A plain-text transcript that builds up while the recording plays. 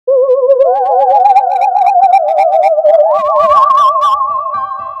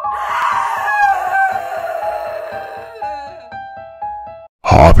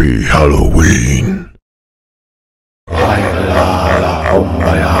Happy Halloween.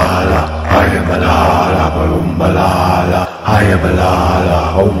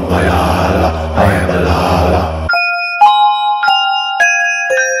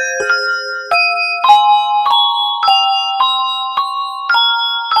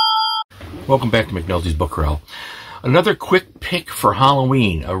 Welcome back to McNulty's Book Corral. Another quick pick for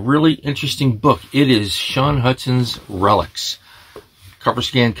Halloween. A really interesting book. It is Shaun Hutson's Relics. Cover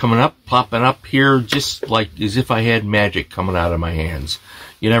scan coming up, popping up here, just like as if I had magic coming out of my hands.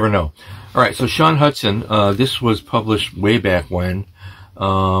 You never know. All right, so Shaun Hutson, this was published way back when.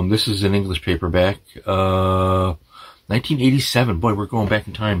 This is an English paperback. 1987. Boy, we're going back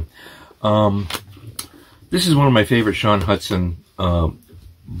in time. This is one of my favorite Shaun Hutson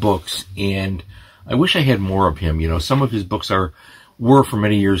books, and I wish I had more of him. You know, some of his books were for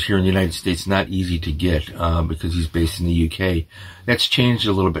many years here in the United States not easy to get because he's based in the UK. That's changed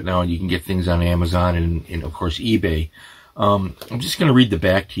a little bit now, and you can get things on Amazon and of course eBay. I'm just going to read the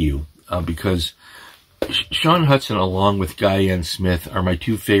back to you because Shaun Hutson, along with Guy N. Smith, are my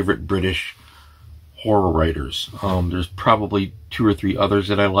two favorite British horror writers. There's probably 2 or 3 others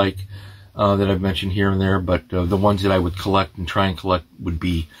that I like that I've mentioned here and there, but the ones that I would collect and try and collect would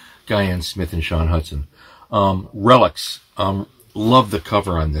be Guy N. Smith and Shaun Hutson. Relics. Love the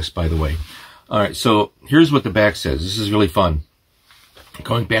cover on this, by the way. All right, so here's what the back says. This is really fun.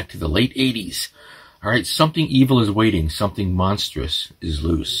 Going back to the late 80s. All right, something evil is waiting. Something monstrous is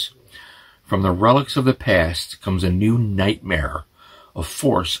loose. From the relics of the past comes a new nightmare. A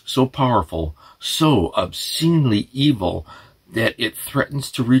force so powerful, so obscenely evil, that it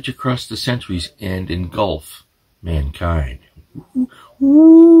threatens to reach across the centuries and engulf mankind.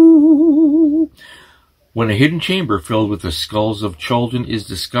 Ooh. When a hidden chamber filled with the skulls of children is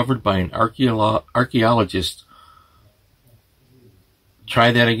discovered by an archaeologist...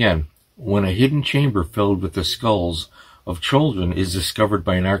 Try that again. When a hidden chamber filled with the skulls of children is discovered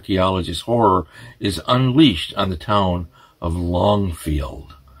by an archaeologist, horror is unleashed on the town of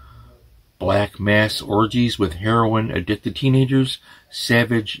Longfield. Black mass orgies with heroin-addicted teenagers,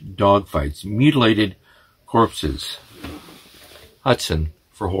 savage dogfights, mutilated corpses. Hutson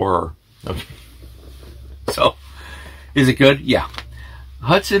for horror. Okay. So, is it good? Yeah.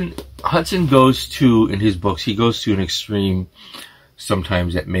 Hutson goes to, in his books, he goes to an extreme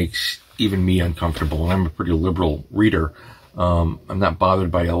sometimes that makes even me uncomfortable. And I'm a pretty liberal reader. I'm not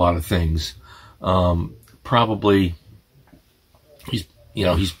bothered by a lot of things. Probably, he's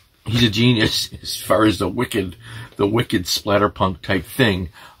a genius as far as the wicked splatterpunk type thing.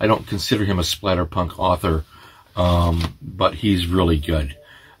 I don't consider him a splatterpunk author, but he's really good.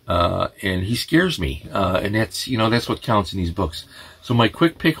 And he scares me. And that's what counts in these books. So my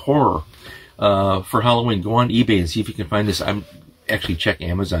quick pick horror, for Halloween, go on eBay and see if you can find this. Actually check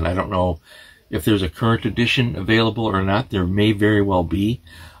Amazon. I don't know if there's a current edition available or not. There may very well be.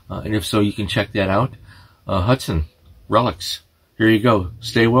 And if so, you can check that out. Hutson, Relics. Here you go.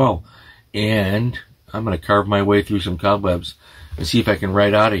 Stay well. And I'm going to carve my way through some cobwebs and see if I can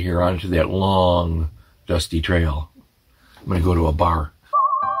ride out of here onto that long, dusty trail. I'm going to go to a bar.